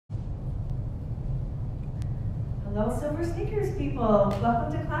Hello, Silver Sneakers people.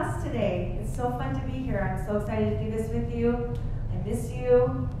 Welcome to class today. It's so fun to be here. I'm so excited to do this with you. I miss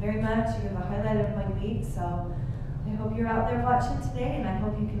you very much. You're the highlight of my week, so I hope you're out there watching today, and I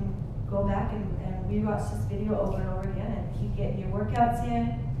hope you can go back and rewatch this video over and over again and keep getting your workouts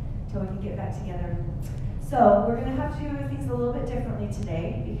in until we can get back together. So we're going to have to do things a little bit differently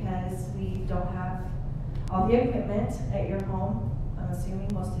today because we don't have all the equipment at your home. I'm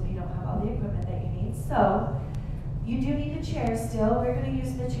assuming most of you don't have all the equipment that you need. So you do need a chair still. We're going to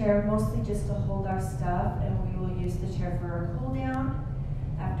use the chair mostly just to hold our stuff, and we will use the chair for our cool down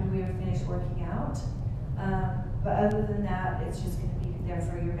after we are finished working out. But other than that, it's just going to be there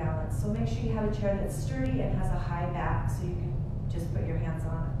for your balance. So make sure you have a chair that's sturdy and has a high back so you can just put your hands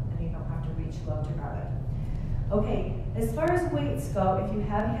on it and you don't have to reach low to grab it. Okay, as far as weights go, if you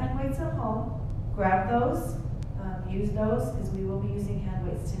have hand weights at home, grab those, use those because we will be using hand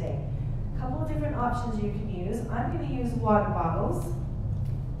weights today. A couple of different options you can use. I'm going to use water bottles.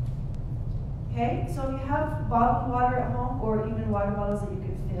 Okay, so if you have bottled water at home or even water bottles that you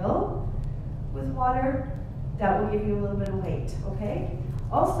can fill with water, that will give you a little bit of weight, okay?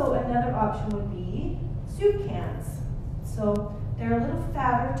 Also, another option would be soup cans. So they're a little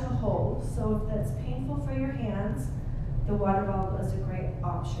fatter to hold, so if that's painful for your hands, the water bottle is a great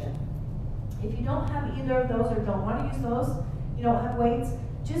option. If you don't have either of those or don't want to use those, you don't have weights,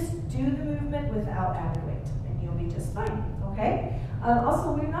 just do the movement without added weight, and you'll be just fine, okay?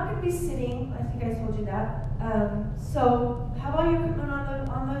 Also, we're not going to be sitting, I think I told you that. So have all your equipment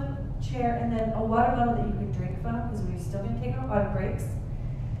on the chair, and then a water bottle that you can drink from, because we're still going to take our water breaks.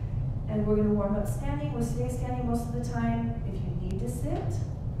 And we're going to warm up standing. We'll stay standing most of the time. If you need to sit,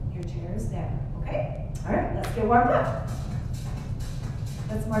 your chair is there, okay? All right, let's get warmed up.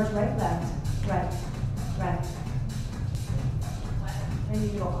 Let's march right, left, right, right. Then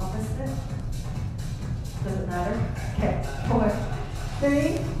you go opposite. Doesn't matter. Okay, 4,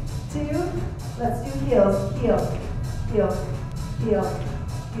 3, 2, let's do heels, heel, heel, heel,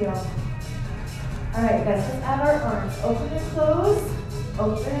 heel. All right, guys, let's add our arms. Open and close,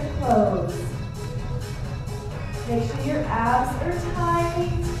 open and close. Make sure your abs are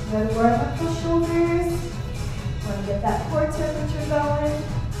tight. You gotta warm up the shoulders. Want to get that core temperature going.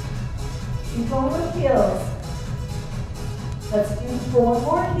 Keep going with heels. Let's do 4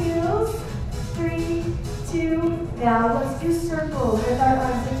 more heels. 3, 2, now let's do circles with our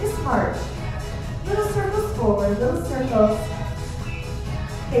arms and just march. Little circles forward, little circles.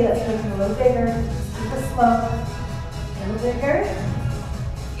 Okay, let's make it a little bigger. Keep it slow. A little bigger.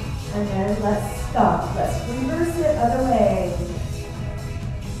 And then let's stop. Let's reverse it other way.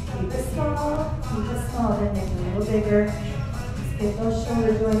 Keep it small, then make it a little bigger. Just get those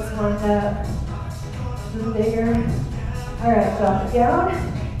shoulder joints warmed up. A little bigger. All right, drop it down.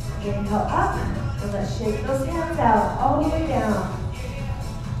 Inhale up. And let's shake those hands out all the way down.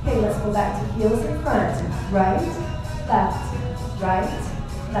 Okay, let's go back to heels in front. Right, left, right,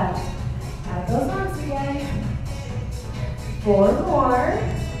 left. Add those arms again. 4 more.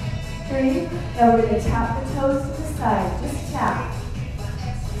 3. Now we're going to tap the toes to the side. Just tap.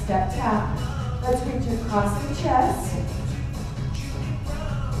 Step tap. Let's reach across the chest.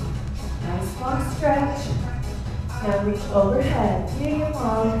 Nice long stretch. Now reach overhead. Big and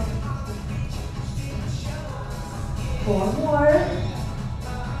long. 4 more.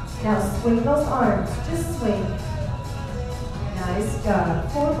 Now swing those arms. Just swing. Nice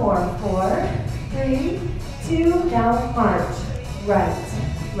job. 4 more. 4, 3, 2. Now march. Right,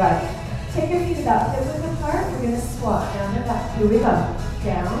 right. Take your feet about hip width apart. We're going to squat down and back. Here we go.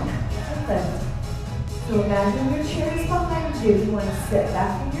 Down and lift. So imagine your chair is behind you. You want to sit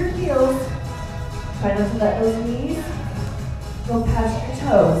back in your heels. Try not to let those knees go past your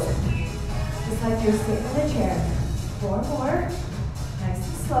toes. Just like you're sitting in a chair. 4 more. Nice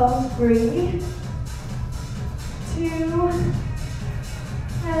and slow. 3, 2,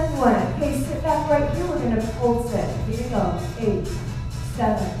 and 1. Okay, sit back right here. We're going to full sit. Here we go. 8,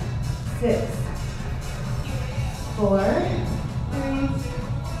 7, 6, 4,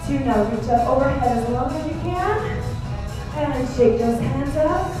 3, 2. Now reach up overhead as long as you can. And shake those hands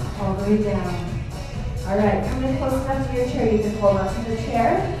up all the way down. All right, come in close enough to your chair. You can hold onto the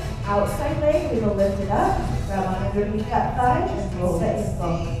chair. Outside leg, we will lift it up. Grab on underneath that thigh and roll that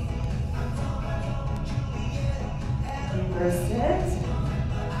ankle. Reverse it.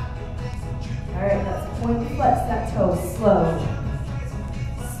 All right, let's point and flex that toe. Slow.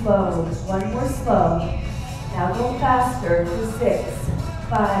 Slow. 1 more slow. Now go faster for 6,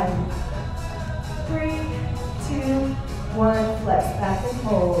 5, 3, 2, 1. Flex back and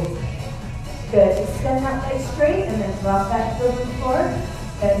hold. Good. Extend that leg straight and then drop that to the floor.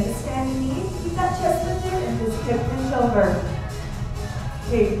 Bend the standing knee. Keep that chest lifted and just hip over.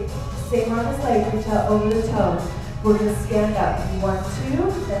 Okay, same arm as leg, reach out over the toe. We're gonna stand up. 1,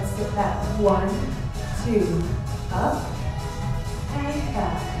 2, then sit back. 1, 2, up, and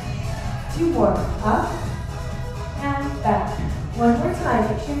back. 2 more, up, and back. One more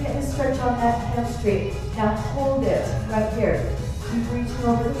time, make sure you get a stretch on that hamstring. Now hold it right here. Keep reaching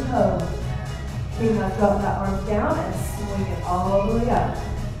over the toe. Okay, now drop that arm down and swing it all the way up.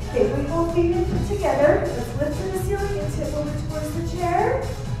 Okay, bring both feet in together. Let's lift to the ceiling and tip over towards the chair.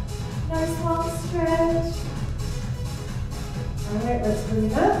 Nice long stretch. All right, let's bring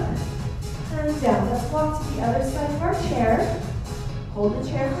it up and down. Let's walk to the other side of our chair. Hold the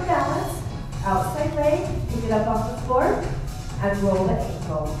chair for balance. Outside leg, pick it up off the floor, and roll the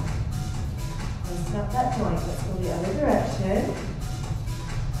ankle. Loosen up that joint. Let's go the other direction.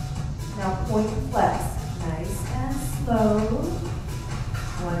 Now point and flex. Nice and slow.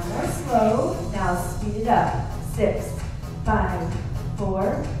 One more slow. Now speed it up. 6, 5,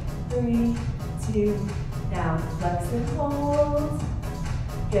 4, 3, 2. Now flex and hold.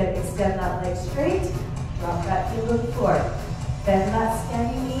 Good. Extend that leg straight. Drop that heel to the floor. Bend that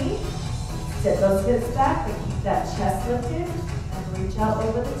standing knee. Sit those hips back, but keep that chest lifted and reach out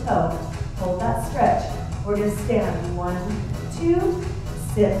over the toe. Hold that stretch. We're going to stand. 1, 2.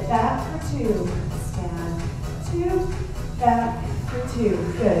 Sit back for 2. Stand. 2. Back for 2.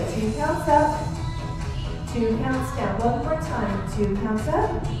 Good. 2 counts up. 2 counts down. One more time. 2 counts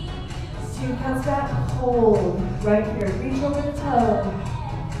up. 2 counts back. Hold. Right here. Reach over the toe.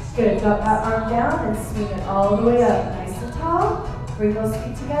 Good. Drop that arm down and swing it all the way up. Nice and tall. Bring those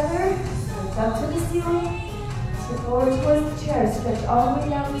feet together. Lift up to the ceiling. Tip over towards the chair. Stretch all the way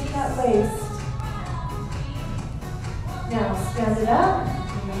down to that waist. Now stand it up.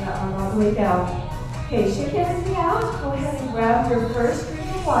 Bring that arm all the way down. Okay, shake everything out. Go ahead and grab your first drink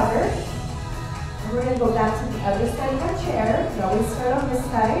of water. And we're going to go back to the other side of our chair. We always start on this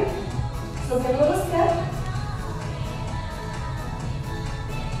side. So get a little step.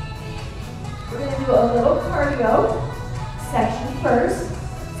 We're going to do a little cardio section first.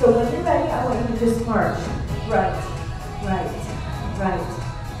 So when you're ready, I want you to just march. Right, right, right.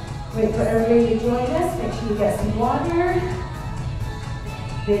 Wait for everybody to join us. Make sure you get some water.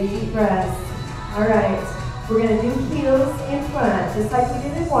 Big deep breaths. All right. We're going to do heels in front, just like we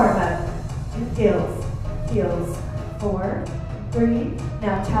did in warm-up. Do heels, heels. 4, 3.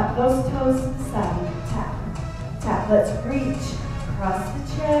 Now tap those toes to the side. Tap, tap. Let's reach across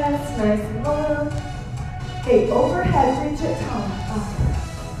the chest, nice and long. Okay, overhead, reach it tall.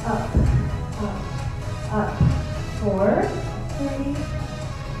 Up, up, up. 4, 3.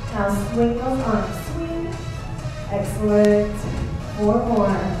 Now swing those arms. Swing. Excellent. 4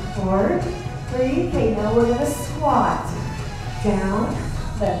 more. 4, 3. Okay, now we're going to squat. Down,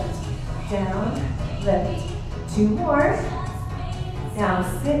 lift. Down, lift. 2 more. Now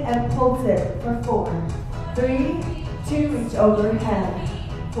sit and pulse it for 4, 3, 2. Reach overhead.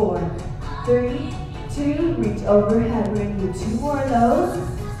 4, 3, 2. Reach overhead. We're going to do 2 more of those.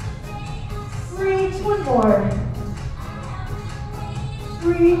 Reach. 1 more.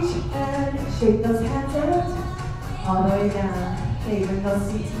 Reach and shake those hands out. All the way down. Okay, bring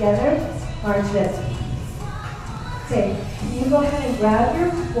those feet together. March this. Okay, you go ahead and grab your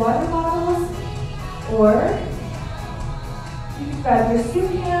water bottles, or you can grab your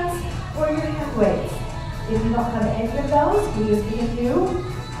soup cans or your hand weights. If you don't have any of those, we're just going to do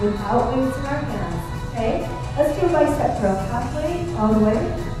without weights in our hands. Okay? Let's do a bicep curl. Halfway, all the way,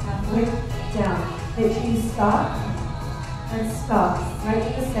 halfway, down. Make sure you stop and stop right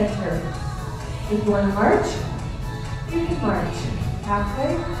in the center. If you want to march, you can march.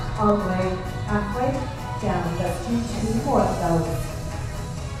 Halfway, all the way, halfway, down. Let's do 2 more of those.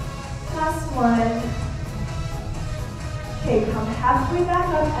 Last one. Okay, come halfway back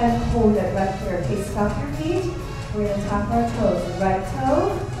up and hold it right here. Okay, stop your feet. We're going to tap our toes. Right toe,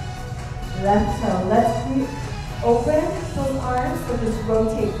 left toe. Let's open those arms, so just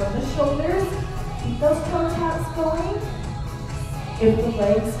rotate from the shoulders. Keep those toe taps going. If the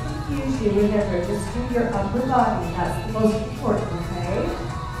legs confuse you, remember, just do your upper body. That's the most important, okay?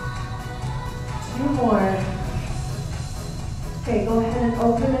 2 more. Okay, go ahead and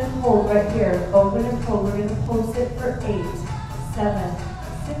open and hold right here. Open and hold. We're going to pulse it for 8, 7,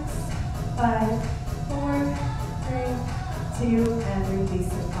 6, 5, 4, 3, 2, and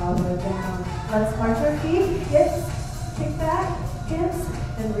release it all the way down. Let's march our feet. Hips, kick back, hips,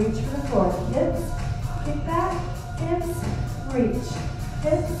 and reach for the floor. Hips, kick back, hips, reach.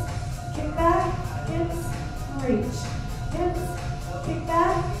 Hips, kick back, hips, reach. Hips, kick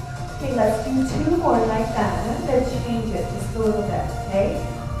back. Okay, let's do 2 more like that. I'm going to change it just a little bit, okay?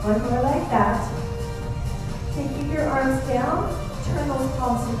 1 more like that. Okay, keep your your arms down, turn those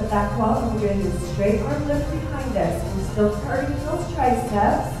palms to the back wall, and we're going to do a straight arm lift behind us. We're still targeting those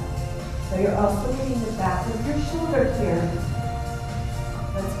triceps, so you're also getting the back of your shoulder here.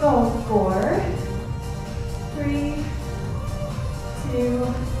 Let's go. 4, 3,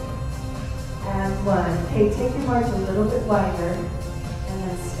 2, and 1. Okay, take your march a little bit wider, and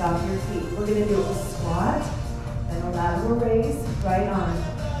then stop your feet. We're going to do a squat, and a lateral raise, right arm.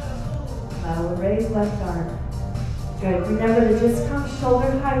 Lateral raise, left arm. Good. Remember to just come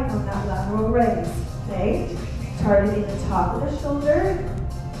shoulder height on that lateral raise. Okay? Targeting the top of the shoulder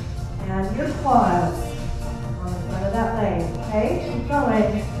and your quads on the front of that leg. Okay? Keep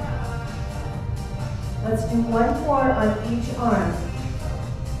going. Let's do one more on each arm.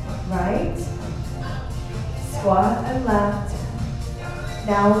 Right. Squat and left.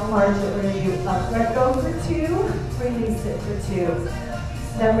 Now march it. We're going to do upright row for 2. Release it for 2.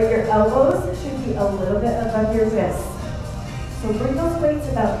 Remember, your elbows should be a little bit above your wrists. So bring those weights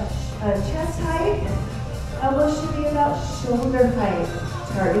about chest height. Elbows should be about shoulder height.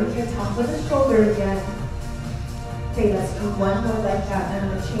 Target the top of the shoulder again. Okay, let's do one more like that. I'm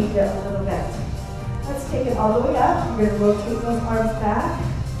going to change it a little bit. Let's take it all the way up. You're going to rotate those arms back,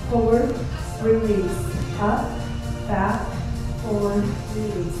 forward, release. Up, back, forward,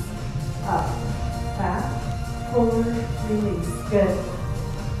 release. Up, back, forward, release. Good.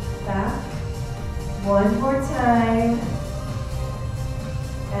 Back. One more time.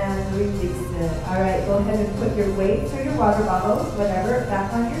 And release it. All right, go ahead and put your weights or your water bottles, whatever,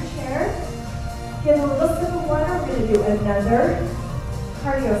 back on your chair. Get a little sip of water. We're going to do another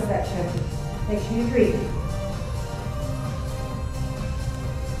cardio section. Make sure you breathe.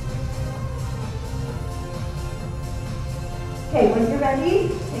 Okay, when you're ready,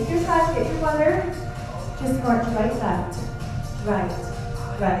 take your time, get your water. Just march right, left. Right.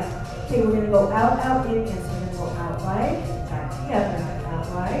 Right. Okay, we're going to go out, out, in. So we're going to go out wide, back together. Out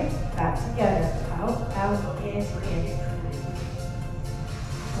wide, back together. Out, out, in.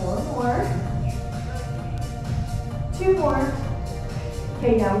 4 more. 2 more.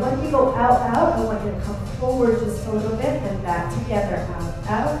 Okay, now when you go out, out, I want you to come forward just a little bit and back together. Out,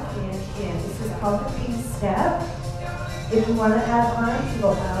 out, in. This is called the V step. If you want to add arms, you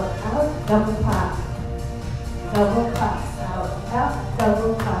go out, out, double clap. Double clap. Out, out,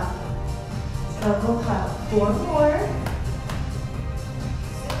 double clap. Double clap. 4 more.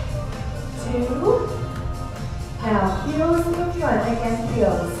 2. Now, heels in the front. Again,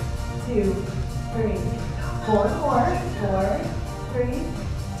 heels. 2, 3. 4 more. 4, 3.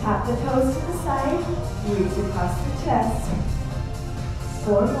 Tap the toes to the side. Reach across the chest.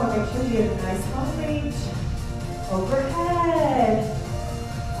 4 more. Make sure you have a nice long reach. Overhead.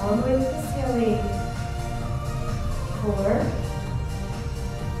 All the way to the ceiling. 4.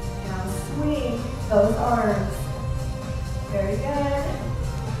 Now swing those arms. Very good.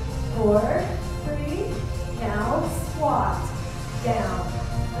 4, 3. Now squat. Down.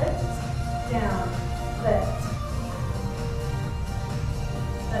 Lift. Down. Lift.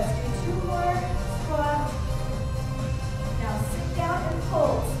 Let's do 2 more. Squat. Now sit down and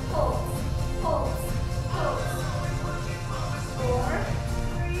pulse. Pulse. Pulse. Pulse. 4,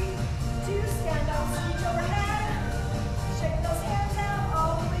 3, 2, stand up, reach overhead. Shake those hands out,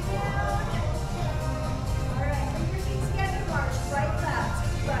 all the way down. All right, bring your feet together, march right, left,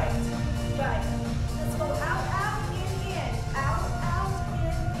 right, right. Let's go out, out, in, out, out,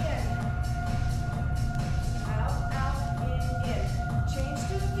 in. Out, out, in. Change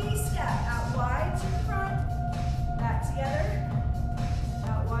to a V step, out wide to the front, back together,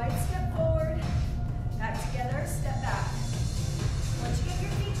 out wide, step forward, back together, step back. Once you get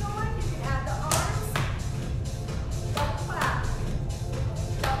your feet going, you can add the arms. Double clap.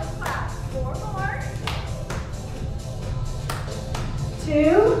 Double clap. 4 more. 2.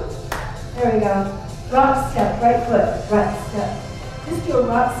 There we go. Rock step, right foot, right step. Just do a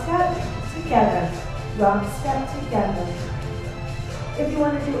rock step together. Rock step together. If you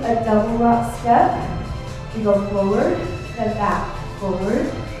want to do a double rock step, you go forward, then back. Forward,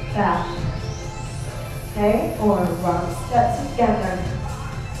 back. Okay, or rock step together.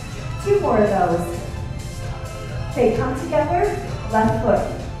 2 more of those. Okay, come together, left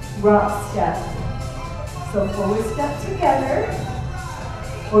foot, rock step. So forward step together,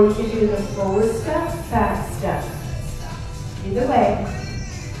 or you can do the forward step, back step. Either way,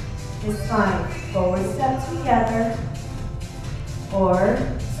 it's fine. Forward step together, or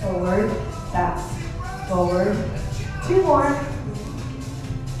forward, back. Forward, 2 more.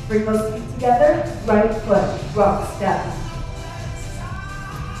 Bring those feet together, right foot, rock step.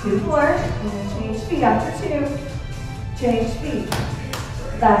 2 more, and then change feet after 2. Change feet.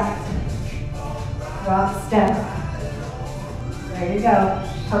 Left, rock step. There you go.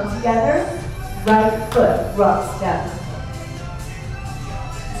 Come together. Right foot, rock step.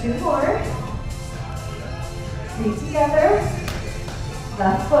 2 more. Feet together.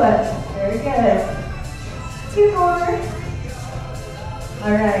 Left foot. Very good. 2 more.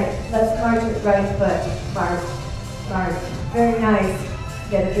 All right, let's march with right foot. March, march. Very nice.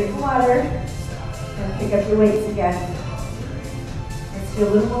 Get a drink of water and pick up your weights again. Let's do a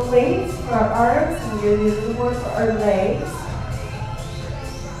little more weights for our arms, and we're going to do a little more for our legs.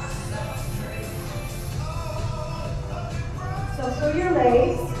 So for your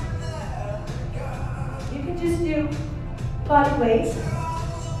legs, you can just do body weight.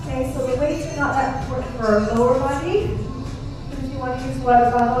 Okay, so the weights are not that important for our lower body. If you want to use water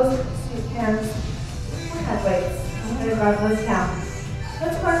bottles, soup cans, or hand weights. I'm going to grab those down.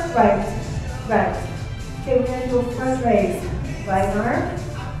 Let's march right, right. Okay, we're going to do a front raise. Right arm,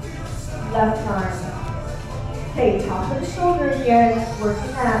 left arm. Okay, top of the shoulder again.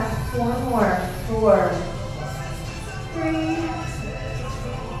 Working that. 4 more. 4, 3,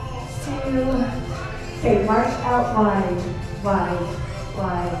 2. Okay, march out wide, wide,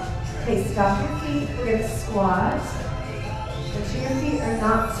 wide. Okay, stop your feet. We're going to squat. Make sure your feet are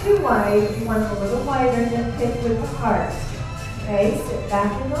not too wide. You want them a little wider than hip width apart. Okay, sit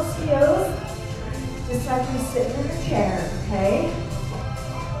back in those heels. Just like you're sitting in a chair, okay?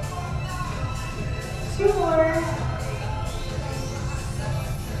 2 more.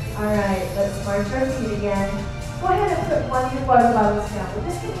 All right, let's march our feet again. Go ahead and put one of your water bottles down. We're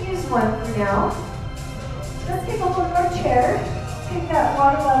just going to use one for now. Let's take a hold of our chair. Take that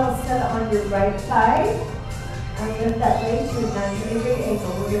water bottle, set it on your right side. And lift that leg to a 90-degree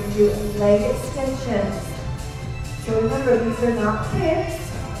angle. We're going to do leg extensions. So remember, these are not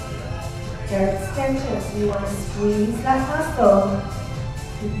kicks. They're extensions. You want to squeeze that muscle.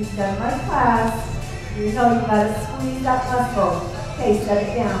 If you've done my class, you know you've got to squeeze that muscle. Okay, set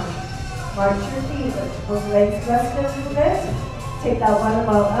it down. March your feet. Let those legs rest a little bit. Take that water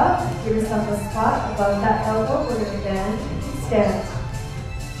bottle up. Give yourself a spot above that elbow. We're going to bend, extend,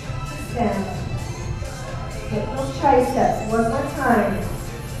 extend. Get those triceps. One more time.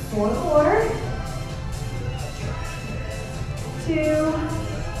 4 more. 2,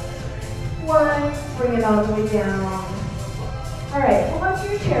 1, bring it all the way down. All right, hold on to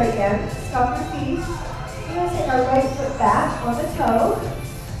your chair again. Stop your feet. We're going to take our right foot back on the toe.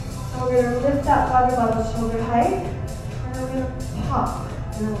 And we're going to lift that water bottle shoulder height. And then we're going to pop.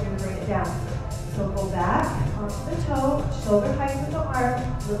 And then we're going to bring it down. So go back onto the toe, shoulder height with the arm,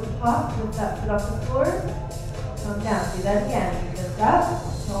 little pop, lift that foot off the floor. Come down. Do that again. Lift up,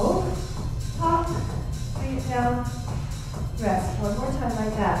 toe, pop, bring it down. Rest. One more time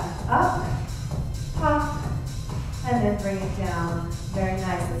like that. Up, pop, and then bring it down. Very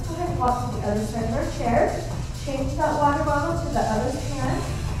nice. Let's go ahead and walk to the other side of our chair. Change that water bottle to the other hand.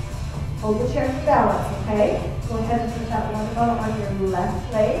 Hold the chair for balance, okay? Go ahead and put that water bottle on your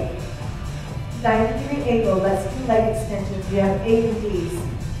left leg. 90-degree angle. Let's do leg extensions. We have 8 of these.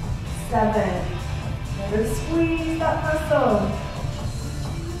 7. Remember, squeeze that muscle.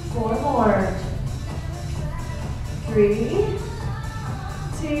 4 more. 3,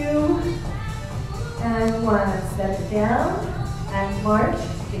 2, and 1. Set it down and march.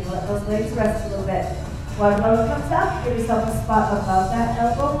 You can let those legs rest a little bit. Water bottle comes up. Give yourself a spot above that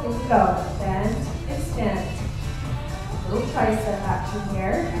elbow. Here we go. Bend, extend. Little tricep action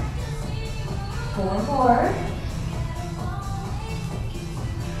here. 4 more.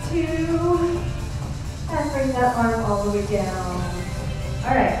 2, and bring that arm all the way down.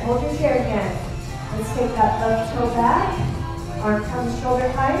 All right, hold your chair again. Let's take that left toe back, arm comes shoulder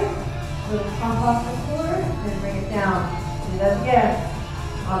height, little pop off the floor, and bring it down. Do that again.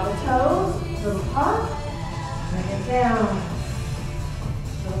 On the toes, little pop, bring it down.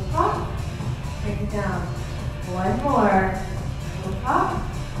 Little pop, bring it down. 1 more. Little pop,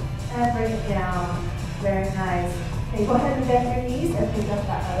 and bring it down. Very nice. Okay, go ahead and bend your knees and pick up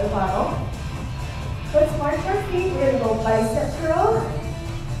that other bottle. Let's march our feet. We're going to go bicep curl,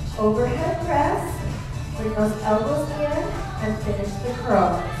 overhead press. Bring those elbows in and finish the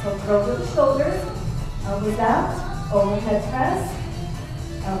curl. So curl to the shoulders, elbows out, overhead press,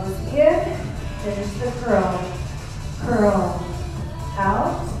 elbows in, finish the curl. Curl,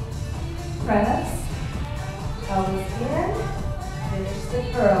 out, press, elbows in, finish the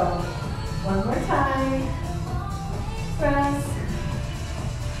curl. One more time, press,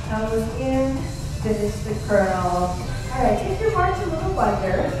 elbows in, finish the curl. All right, take your march a little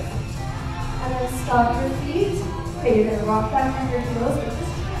wider. And then stop your feet. Okay, you're going to rock back on your heels, but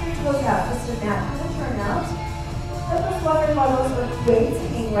just turn your toes out, just a natural turn out. Let those water bottles or weights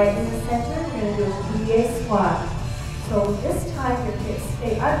hang right in the center. We're going to do a plie squat. So this time your hips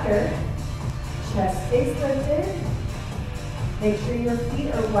stay under, chest stays lifted. Make sure your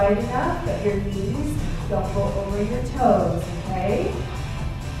feet are wide enough that your knees don't go over your toes, okay?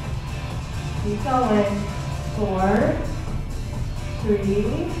 Keep going. 4,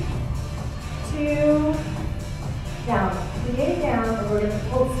 3, 2, down. Plie down, and we're going to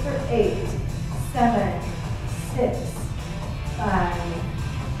hold for 8, 7, 6, 5,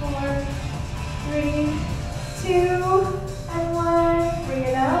 4, 3, 2, and 1. Bring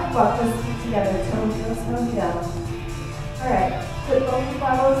it up. Walk those feet together. Toe heel, toe heel. All right. Put both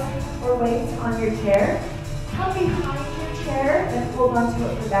bottles or weights on your chair. Come behind your chair and hold on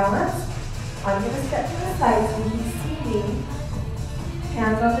to it for balance. I'm going to step to the side so you can see me.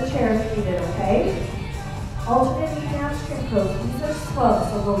 Hands on the chair if needed, okay? Alternating hamstring curls. These are slow,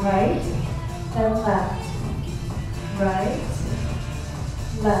 so go right, then left. Right,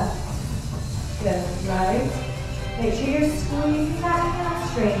 left. Good, right. Make sure you're squeezing that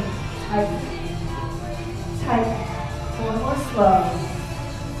hamstring. Tight. Tight. 4 more slow.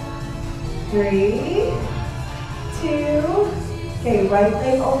 3, 2. Okay, right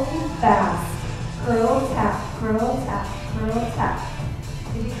leg open fast. Curl, tap, curl, tap, curl, tap.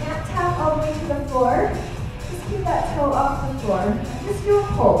 If you can't tap all the way to the floor, just keep that toe off the floor. And just do a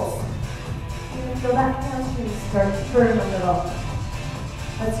pulse. You can feel that hamstring start to burn a little.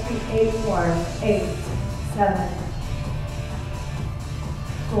 Let's do 8 more. 8, 7,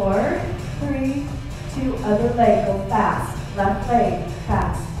 4, 3, 2. Other leg, go fast. Left leg,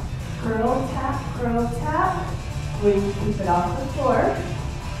 fast. Curl, tap, breathe, keep it off the floor.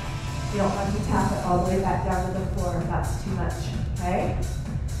 You don't have to tap it all the way back down to the floor if that's too much, okay?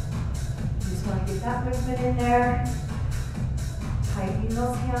 You just want to get that movement in there. Tightening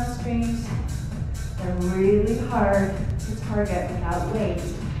those hamstrings. They're really hard to target without weight.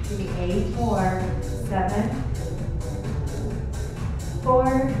 Give me 8 more. 7,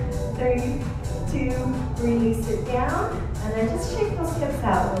 4, 3, 2, release it down. And then just shake those hips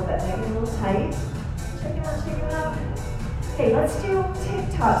out a little bit, make it a little tight. Shake it out, shake it out. Okay, let's do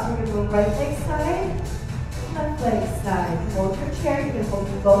TikToks. We're going to go right leg side, left leg side. Hold your chair. You can hold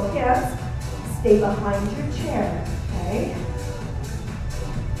with both hands. Stay behind your chair, okay?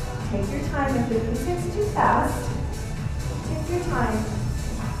 Take your time. If it gets too fast, take your time.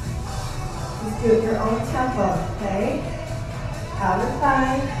 Just do it your own tempo, okay? Out of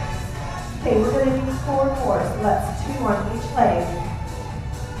 5. Okay, we're going to do 4 more. So let's 2 on each leg.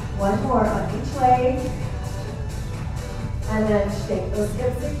 1 more on each leg. And then shake those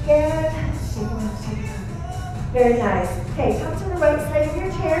hips again. Shake them out, shake them out. Very nice. Okay, come to the right side of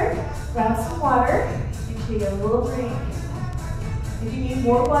your chair. Grab some water. Make sure you get a little drink. If you need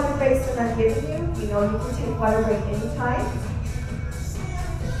more water breaks than I'm giving you, you know you can take water break anytime.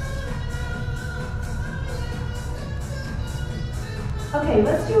 Okay,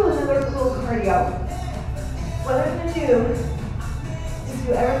 let's do another little cardio. What I'm going to do is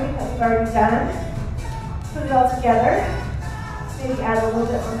do everything that we've already done. Put it all together. Maybe add a little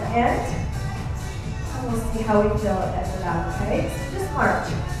bit on the end. And we'll see how we feel at the end of that, okay? So just march.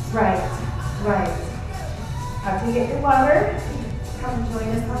 Right, right. After you get your water, come and join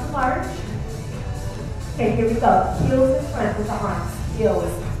us on the march. Okay, here we go. Heels in front with the arms.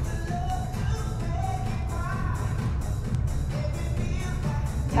 Heels.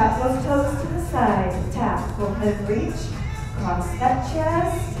 Tap those toes to the side. Tap. Go ahead and reach. Cross that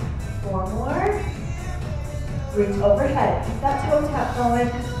chest. 4 more. Reach overhead. Keep that toe tap going.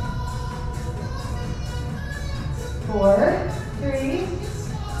 4, 3.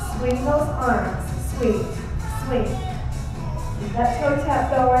 Swing those arms. Sweep. Swing. Keep that toe tap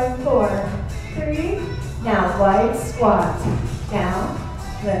going. 4, 3. Now wide squat. Down,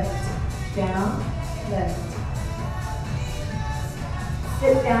 lift. Down, lift.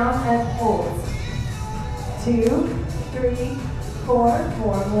 Sit down and hold. 2, 3, 4.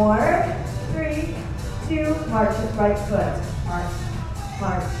 4 more. 3, 2. March with right foot. March,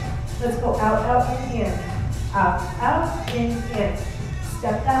 march. Let's go out, out, and in. Out, out, in.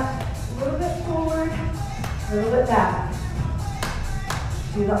 Step that a little bit forward, a little bit back.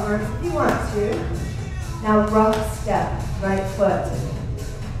 Do the arms if you want to. Now rough step, right foot.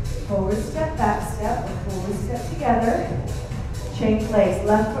 Forward step, back step, or forward step together. Change legs,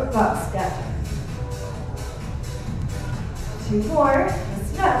 left foot rock step. 2 more,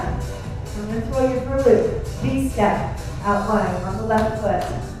 listen up. I'm going to throw you for a loop. V-step, out wide on the left foot.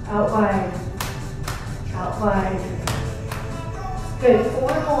 Out wide, out wide. Good, 4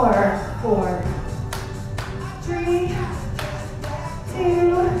 more. 4, 3, 2.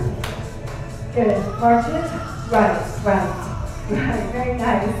 Good, march it. Right, right, right, very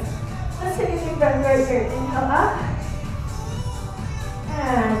nice. Let's take a deep breath right here. Inhale up.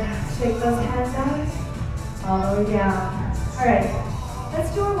 Shake those hands out, all the way down. All right,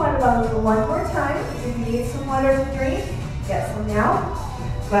 let's do our water bottle one more time. If you need some water to drink, get some now.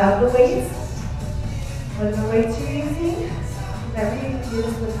 Grab the weights. Whatever weights you're using, remember you can do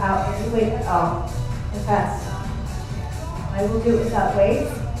this without any weight at all. In fact, I will do it without weights,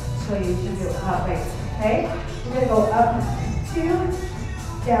 so you can do it without weights, okay? We're gonna go up 2,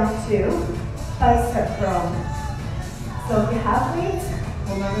 down 2, bicep curl. So if you have weights,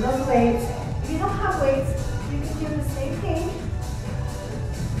 remember those weights. If you don't have weights, you can do the same thing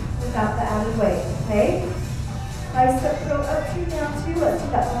without the added weight, okay? Bicep curl up 2, down 2. Let's do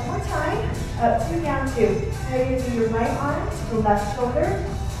that one more time. Up 2, down 2. Now you're going to do your right arm to the left shoulder,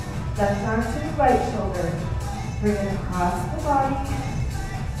 left arm to the right shoulder. Bring it across the body.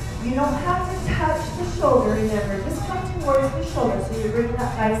 You don't have to touch the shoulder, remember. Just come towards the shoulder. So you're bringing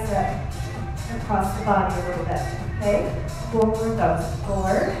that bicep across the body a little bit. Okay? 4 more of those.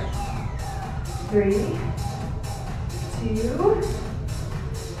 4, 3, 2,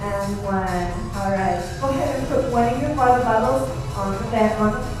 and 1. All right. Go ahead and put one of your water bottles on the bed,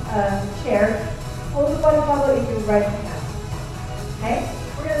 on the chair. Hold the water bottle in your right hand. Okay?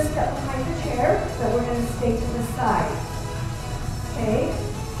 We're going to step behind the chair, but we're going to stay to the side. Okay?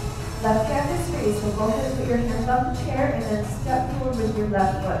 Left hand is free, so go ahead and put your hands on the chair and then step forward with your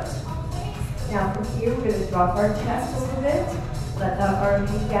left foot. Now from here, we're going to drop our chest a little bit, let that arm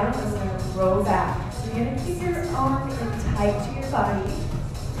hang down, and we're going to roll back. So you're going to keep your arm in tight to your body.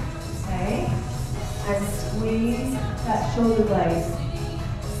 Okay? And squeeze that shoulder blade.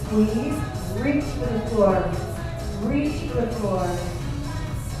 Squeeze, reach for the floor. Reach for the floor.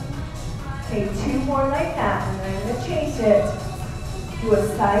 Okay, 2 more like that, and then I'm going to change it. Do a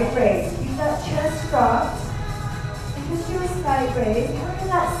side raise. Keep that chest dropped. And just do a side raise. Work in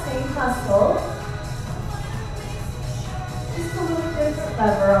that same muscle. Just a little different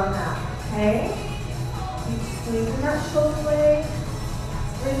lever on that, okay? Keep squeezing that shoulder blade.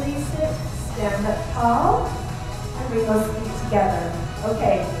 Release it. Stand up tall. And bring those feet together.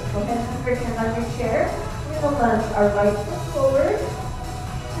 Okay, go ahead and put your hand on your chair. We're going to lunge our right foot forward.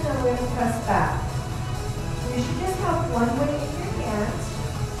 And then we're going to press back. So you should just have one weight in your hand.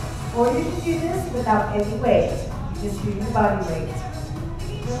 Or you can do this without any weight. You just use your body weight.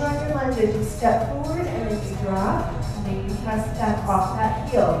 Remember on your lunges, you step forward and then you drop. And then you press back off that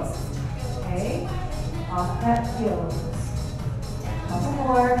heel. Okay? Off that heel. Couple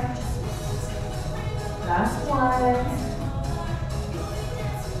more. Last one.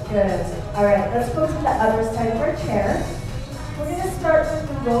 Good. All right, let's go to the other side of our chair. We're going to start with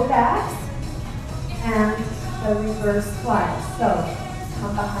the low backs and the reverse squat. So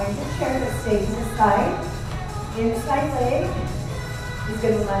come behind the chair, but stay to the side. Inside leg is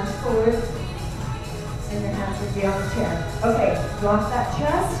going to lunge forward, and your hands will be on the chair. Okay, drop that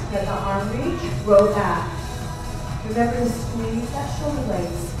chest, let the arm reach, roll back. Remember to squeeze that shoulder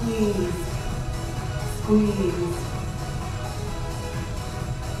blade. Squeeze. Squeeze.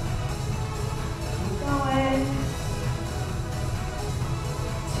 Keep going.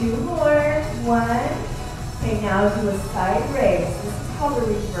 2 more. 1. Okay, now do a side raise. This is called a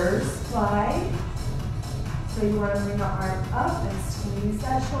reverse slide. So you want to bring the arm up and squeeze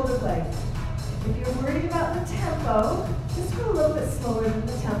that shoulder blade. If you're worried about the tempo, just go a little bit slower than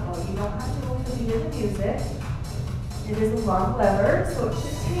the tempo. You don't have to go for the beat of the music. It is a long lever, so it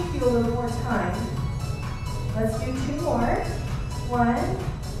should take you a little more time. Let's do 2 more. 1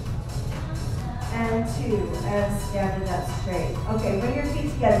 and 2, and stand it up straight. Okay, bring your feet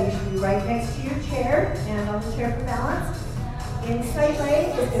together. You should be right next to your chair, and on the chair for balance. Inside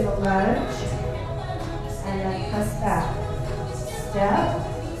leg is going to lunge, and then press back. Step,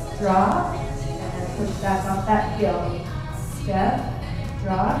 drop, and then push back off that heel. Step,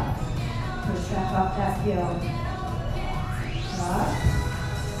 drop, push back off that heel. Drop,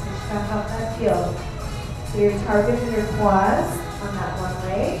 push back off that heel. So you're targeting your quads on that one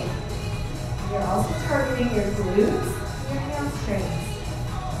leg. You're also targeting your glutes and your hamstrings.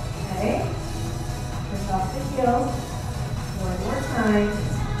 Okay? Push off the heel. One more time.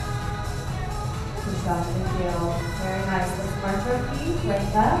 Push off the heel. Very nice. Let's march our feet right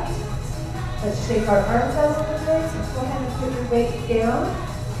left. Let's shake our arms out a little bit. Go ahead and put your weight down.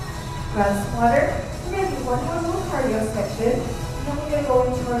 Grab some water. We're going to do one more little cardio section. And then we're going to go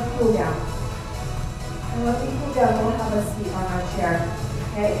into our cool down. And when we cool down, we'll have a seat on our chair.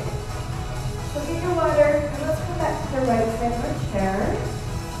 Okay? So get your water, and let's come back to the right side of our chair.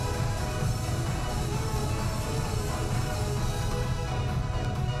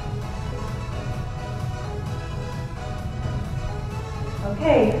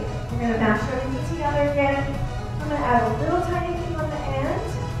 Okay, we're going to mash everything together again. I'm going to add a little tiny thing on the end.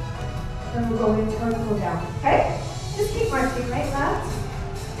 then we'll go into our cool down, okay? Just keep marching right, left.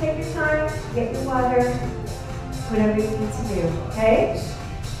 Take your time, get your water, whatever you need to do, okay?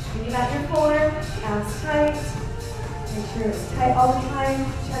 Think about your form, abs tight. Make sure it's tight all the time,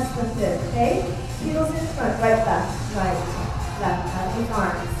 chest lifted, okay? Heels in front, right, left, out with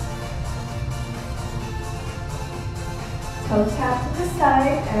arms. Toe tap to the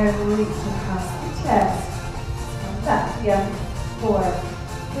side and reach across the chest. Come back, yeah. 4,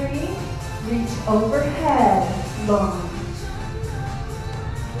 3, reach overhead, long.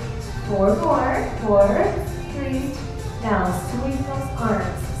 4 more, 4, 3. Now swing those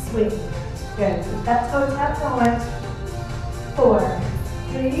arms, swing. Good, keep that toe tap going. 4,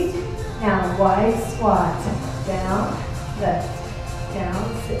 3. Now wide squat, down, lift, down,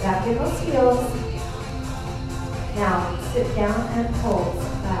 sit back in those heels. Now sit down and hold,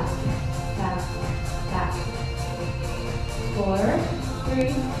 back, back, back. 4, 3.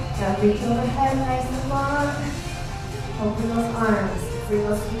 Now reach overhead, nice and long. Open those arms. Bring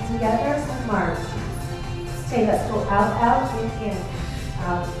those feet together and march. Okay, let's go out, out, in.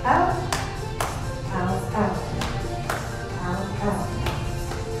 Out, out. Out, out. Out, out.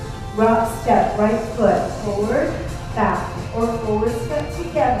 Rock step, right foot. Forward, back. Or forward step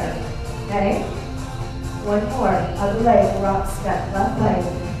together. Okay? One more. Other leg, rock step, left leg.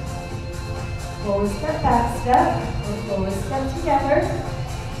 Forward step, back step. Or forward step together.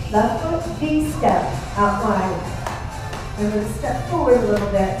 Left foot, V step, out wide. We're going to step forward a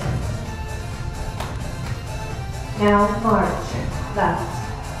little bit. Now march.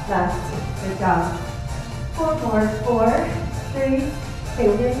 Left, left. Good job. 4 more. 4, 3. Okay,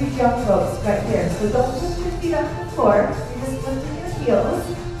 we're going to do jump ropes right here. So don't lift your feet off the floor. You're just lifting your heels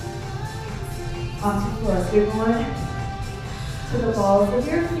off the floor. So you're going to the balls of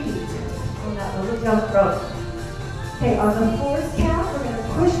your feet on that little jump rope. Okay, on the 4th count, we're going to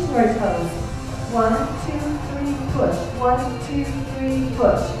push to our toes. 1, 2, 3, push. 1, 2, 3,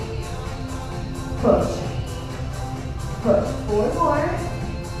 push. Push. Push. 4 more.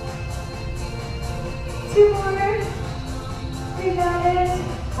 2 more. We got it.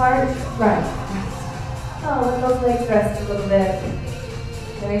 March right. Oh, let those legs rest a little bit.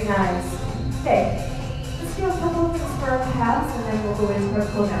 Very nice. Okay. Let's do a couple of things for our calves and then we'll go into our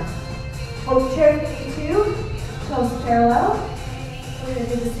cool down. Hold chair if you need to. Toes parallel. We're going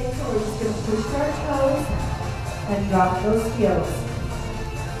to do the same thing. We're just going to push to our toes and drop those heels.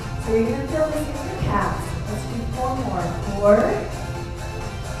 So you're going to feel this in your calves. Let's do 4 more. 4,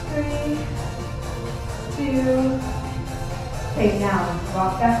 3, 2. Okay, now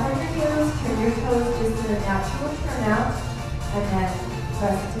walk back on your heels. Turn your toes just in a natural turnout. And then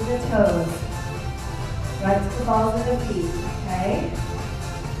press to the toes. Right to the balls of the feet. Okay?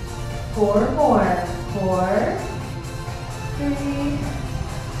 4 more. 4, 3,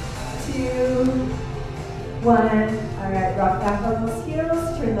 2, 1. All right, rock back on those heels.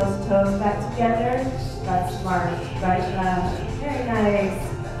 Turn those toes back together. Let's march. Right, left. Very nice.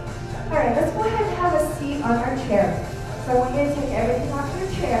 All right, let's go ahead and have a seat on our chair. So I want you to take everything off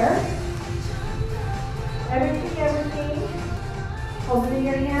your chair. Everything. Hold it in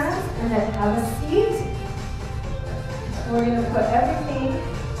your hands and then have a seat. We're going to put everything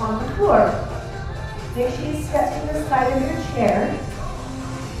on the floor. Make sure you step to the side of your chair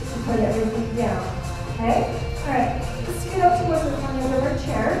to put everything down. Okay? Alright, let's get up towards the front of our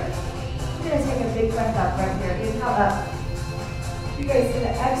chair. We're going to take a big breath up right here. Inhale up. You guys did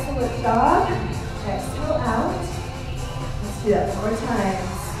an excellent job. Exhale out. Let's do that one more time.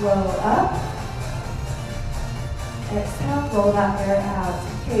 Slow up. Exhale, roll that air out.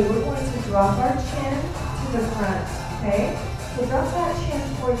 Okay, we're going to drop our chin to the front. Okay? So drop that chin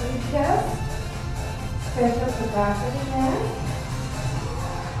towards your chest. Stretch up the back of the neck.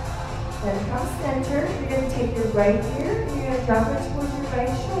 Then come center. You're going to take your right ear and you're going to drop it towards your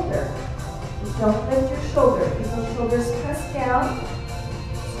right shoulder. And don't lift your shoulder. Keep those shoulders pressed down.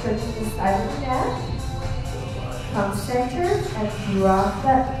 Stretching the side of the neck. Come center and drop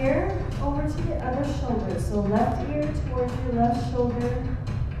that ear over to the other shoulder. So left ear towards your left shoulder.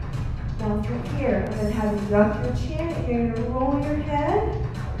 Down from here. And then have you drop your chin and you're going to roll your head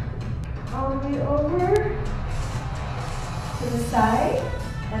all the way over to the side.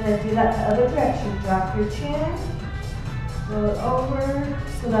 And then do that the other direction. Drop your chin. Roll it over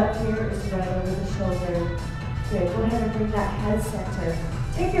so that ear is right over the shoulder. Good. Go ahead and bring that head center.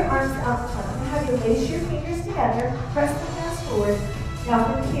 Take your arms out front. I'm going to have you lace your fingers together. Press the hands forward. Now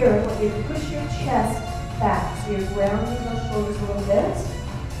from here, I want you to push your chest back. So you're grounding those shoulders a little bit.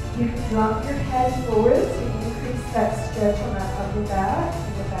 You can drop your head forward so you increase that stretch on that upper back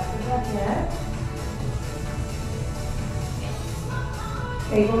and the back of that neck.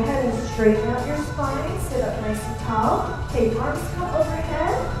 Okay, go ahead and straighten out your spine, sit up nice and tall. Okay, arms come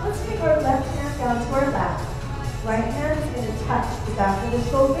overhead. Let's take our left hand down to our lap. Right hand is going to touch the back of the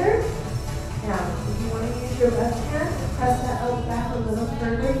shoulder. Now, if you want to use your left hand, press that elbow back a little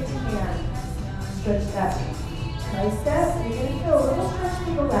further, you can. Stretch that tricep. You're going to feel a little stretch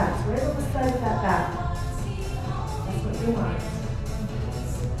in the lats, right on the side of that back. That's what you want.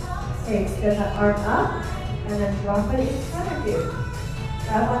 Okay, extend that arm up, and then drop it in front of you.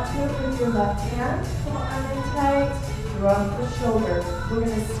 Grab onto it with your left hand, pull arm in tight, drop the shoulder. We're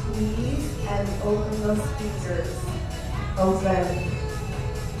going to squeeze and open those fingers. Open.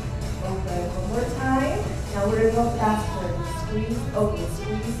 Open. One more time. Now we're going to go faster. Squeeze, open,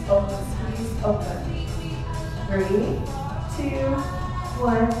 squeeze, open, squeeze, open. 3, 2,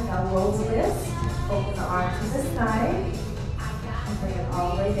 1. Now roll the wrist. Open the arm to the side. And bring it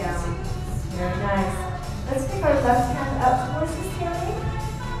all the way down. Very nice. Let's take our left hand up towards the ceiling.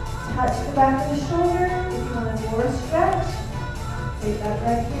 Touch the back of the shoulder. If you want a more stretch, take that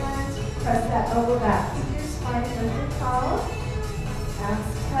right hand. Press that elbow back. Keep your spine nice and tall.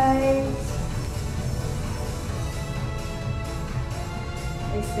 Abs tight.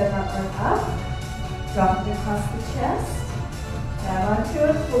 Extend that arm up. Drop it across the chest. Grab onto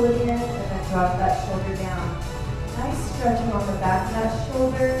it, pull it in, and then drop that shoulder down. Nice stretching on the back of that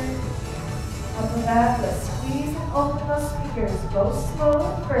shoulder. Up and back, let's squeeze and open those fingers. Go slow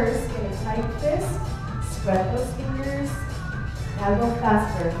at first, get a tight fist. Spread those fingers. Now go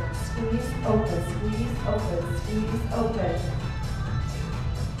faster. Squeeze, open, squeeze, open, squeeze, open.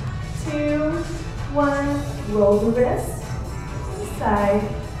 2, 1, roll the wrist to the side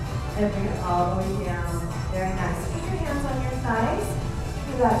and bring it all the way down. Very nice. Keep your hands on your thighs.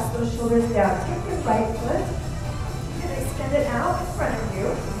 Relax those shoulders down. Take your right foot. You can extend it out in front of you.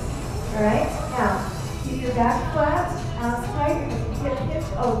 All right? Now, keep your back flat, abs tight. You're going to hip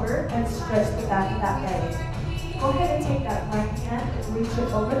hinge over and stretch the back of that leg. Go ahead and take that right hand and reach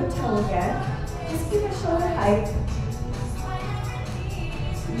it over the toe again. Just keep it shoulder height.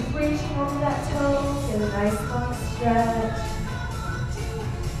 Keep reaching over that toe. Get a nice long stretch.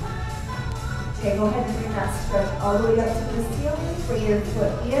 Okay, go ahead and bring that stretch all the way up to the ceiling. Bring your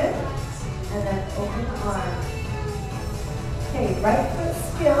foot in, and then open the arm. Okay, right foot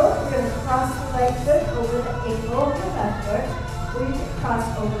still. We're going to cross the right foot over the ankle of the left foot, or you can cross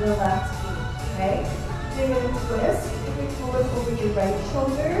over the left knee, okay? Then you're going to twist. You're going to pull it over your right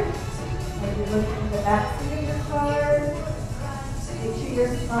shoulder, and you're looking at the back seat of your car. Make sure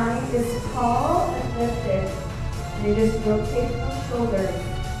your spine is tall and lifted. And you just rotate those shoulders.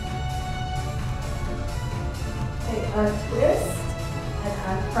 Okay, untwist and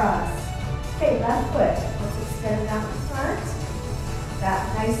uncross. Okay, left foot. Let's extend it out in front. Back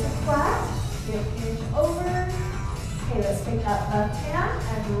nice and flat. Hip hinge over. Okay, let's take that left hand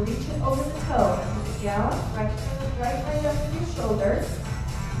and reach it over the toe. Put it down, right under your shoulder.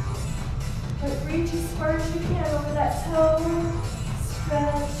 But reach as far as you can over that toe.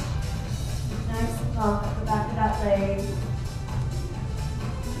 Stretch. Nice and long at the back of that leg.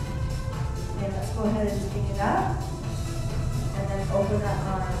 Okay, let's go ahead and pick it up. And then open that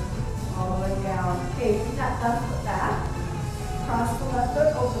arm all the way down. Okay, bring that left foot back. Cross the left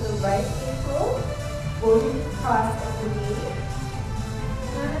foot over the right ankle. Or you can cross over the knee.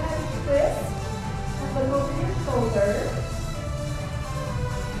 Learn how to twist. And look over your shoulder.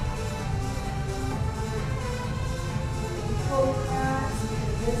 Hold that.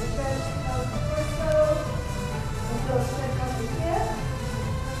 Good stretch of the torso. And go stretch on the hip.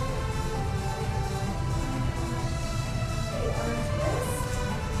 Okay, untwist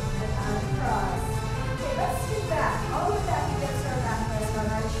and uncross. Okay, let's do that. All of that against our back rest on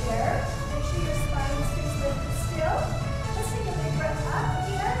our chair. Make sure your spine stays lifted still. Let's take a big breath up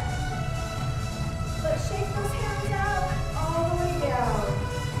again. Let's shake those hands out all the way down.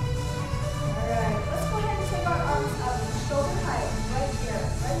 All right, let's go ahead and take our arms up to shoulder height.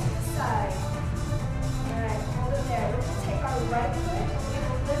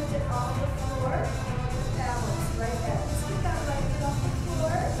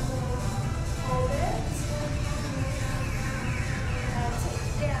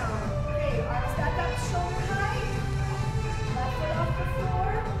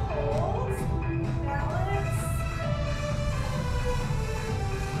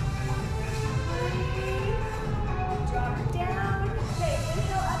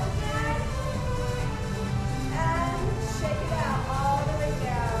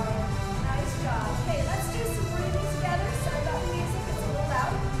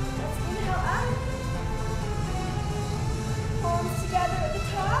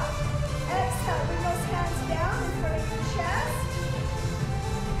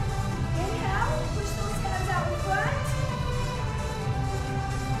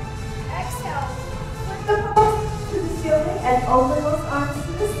 and open those arms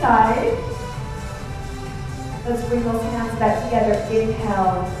to the side. Let's bring those hands back together.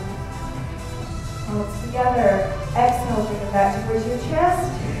 Inhale. Palms together. Exhale, bring it back towards your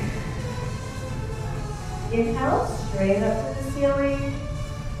chest. Inhale, straight up to the ceiling.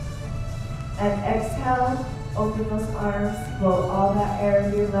 And exhale, open those arms, blow all that air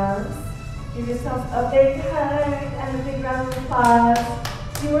into your lungs. Give yourself a big hug and a big round of applause.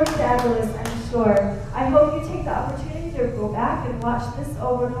 You are fabulous, I'm sure. I hope you take the opportunity to go back and watch this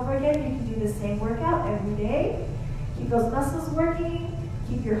over and over again. You can do the same workout every day. Keep those muscles working.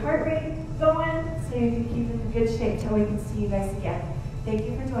 Keep your heart rate going so you can keep in good shape till we can see you guys again. Thank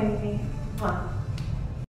you for joining me. Mwah.